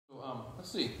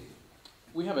Let's see.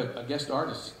 We have a guest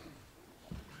artist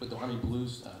with the Army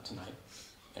Blues tonight,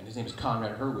 and his name is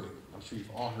Conrad Herwig. I'm sure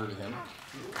you've all heard of him.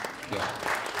 Yeah.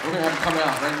 We're going to have him come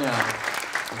out right now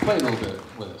and play a little bit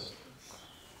with us.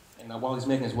 And while he's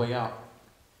making his way out,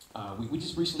 we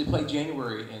just recently played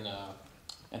January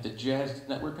at the Jazz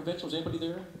Network Convention. Was anybody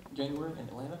there in January in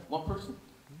Atlanta? One person?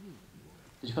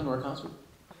 Did you come to our concert?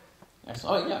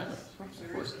 Oh, yeah,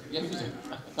 of course. Yeah, he was there.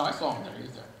 No, I saw him there. He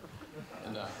was there.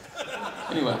 And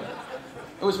anyway,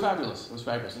 it was fabulous. It was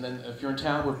fabulous. And then if you're in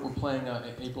town, we're playing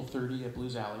April 30 at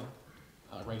Blues Alley,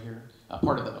 right here.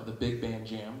 Part of the Big Band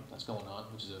Jam that's going on,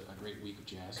 which is a great week of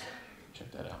jazz.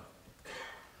 Check that out.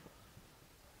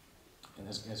 And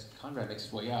as Conrad makes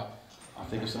his way out, I'll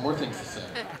think of some more things to say.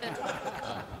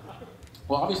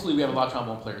 Well, obviously we have a lot of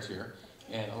trombone players here,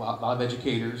 and a lot of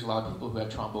educators, a lot of people who have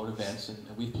trombone events, and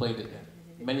we've played at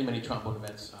many, many trombone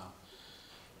events.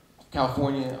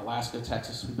 California, Alaska,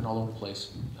 Texas, we've been all over the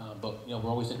place. But we're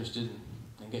always interested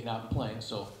in getting out and playing,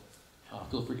 so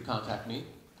feel free to contact me.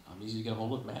 I'm easy to get a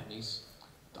hold of,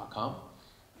 mattneese.com,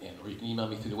 or you can email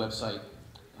me through the website.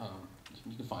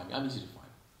 You can find me. I'm easy to find.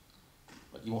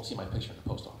 But you won't see my picture in the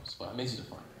post office, but I'm easy to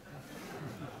find.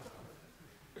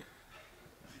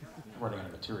 I'm running out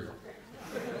of material.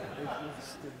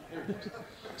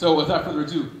 So without further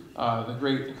ado, the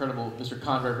great, incredible Mr.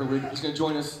 Conrad Herwig is going to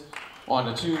join us on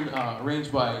a tune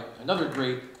arranged by another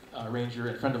great arranger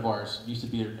and friend of ours, used to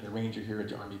be an arranger here at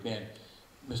the Army Band,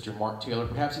 Mr. Mark Taylor.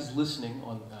 Perhaps he's listening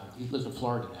on, he lives in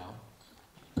Florida now.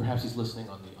 Perhaps he's listening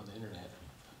on the internet.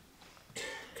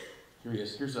 Here he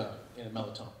is. Here's in a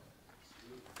mellow tone.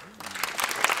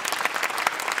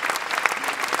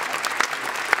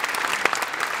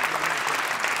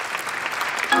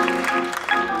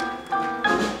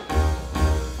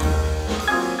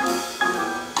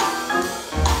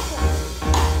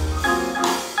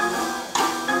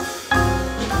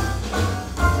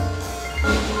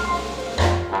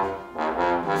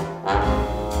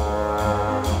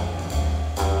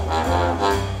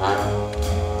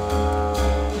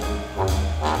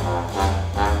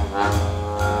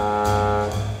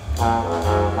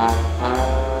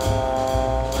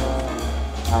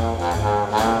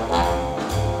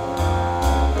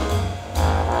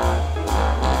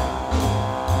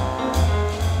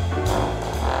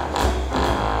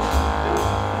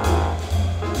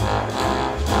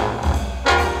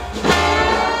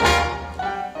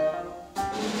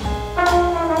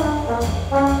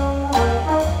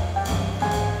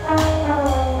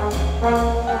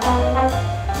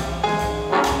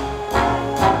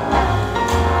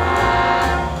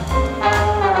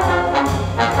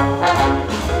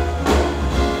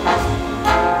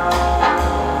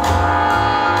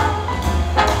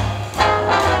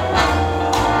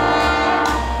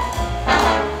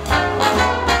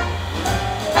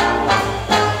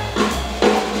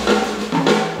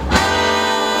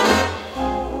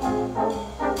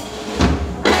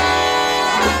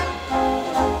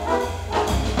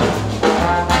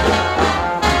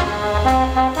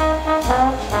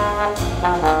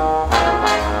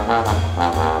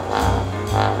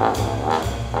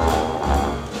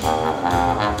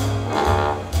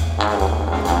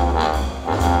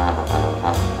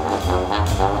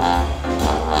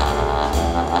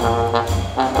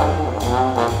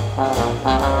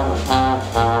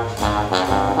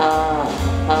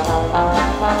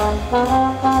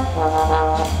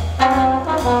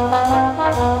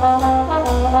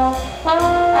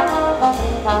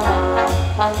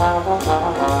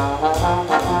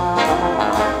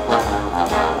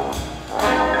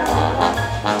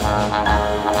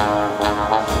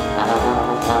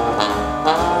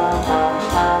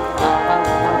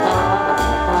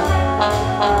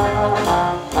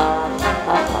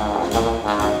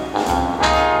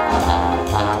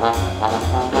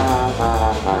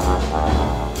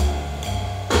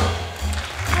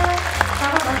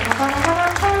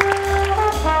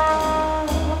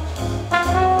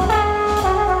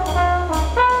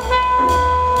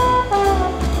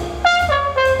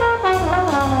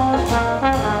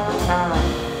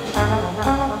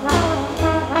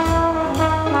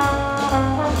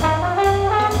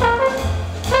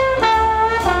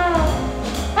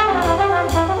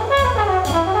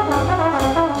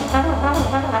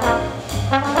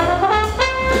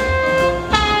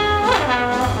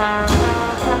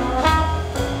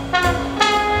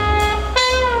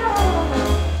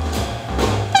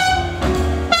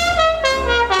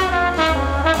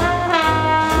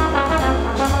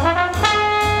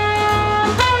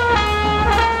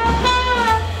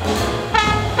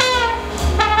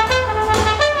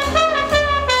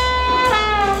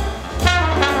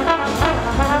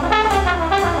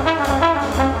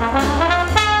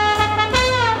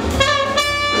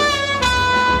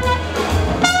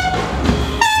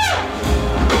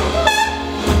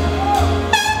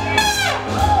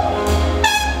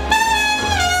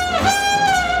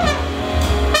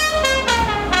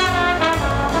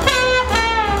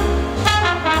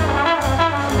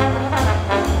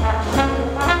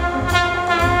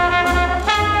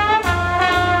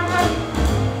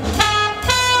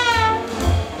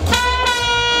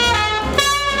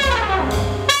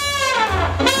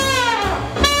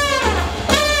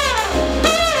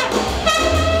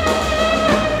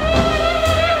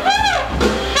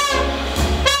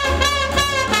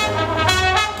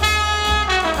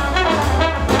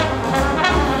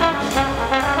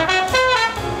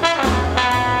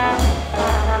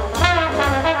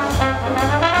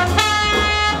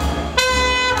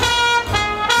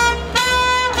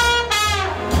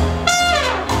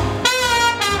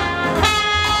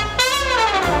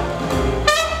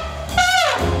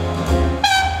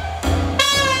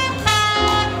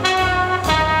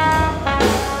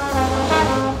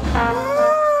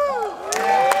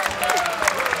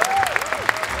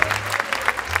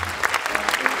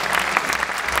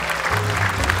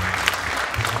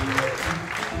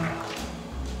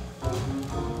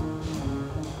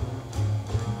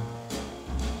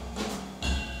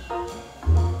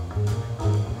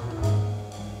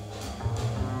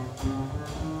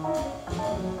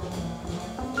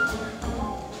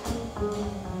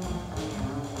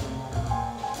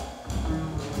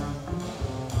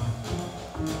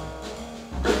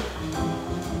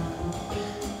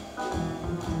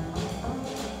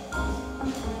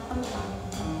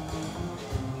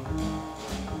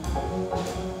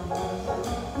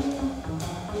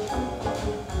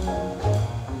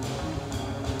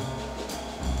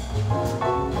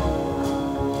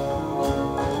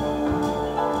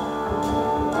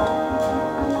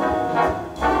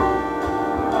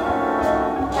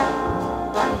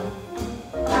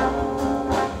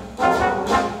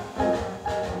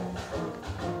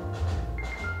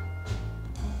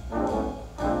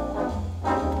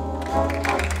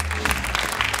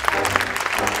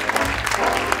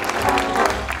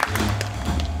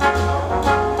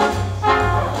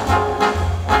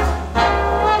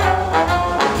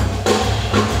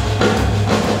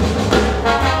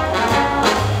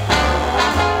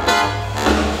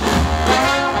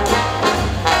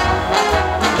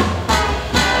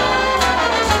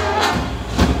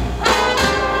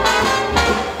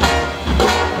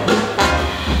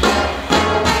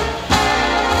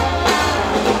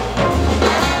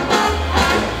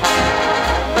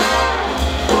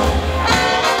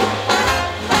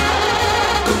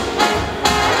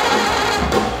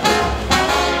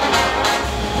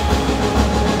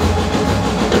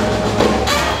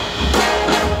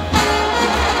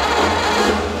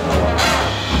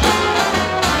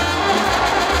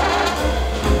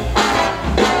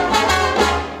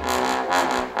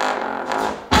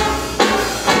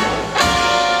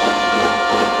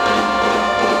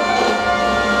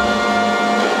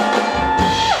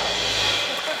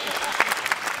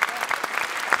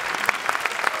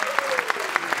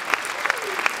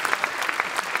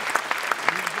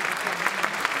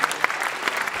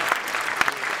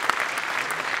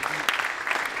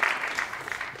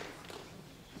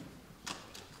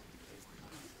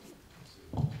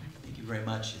 very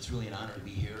much. It's really an honor to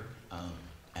be here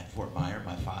at Fort Myer.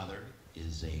 My father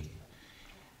is a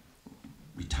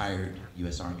retired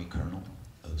U.S. Army colonel,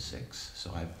 06.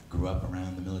 So I grew up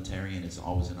around the military, and it's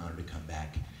always an honor to come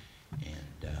back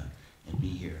and be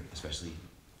here, especially,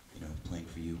 you know, playing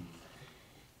for you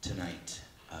tonight.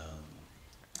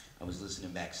 I was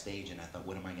listening backstage, and I thought,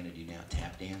 what am I going to do now?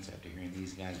 Tap dance after hearing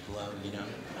these guys blow, you know?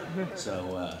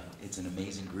 So it's an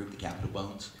amazing group, the Capitol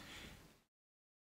Bones.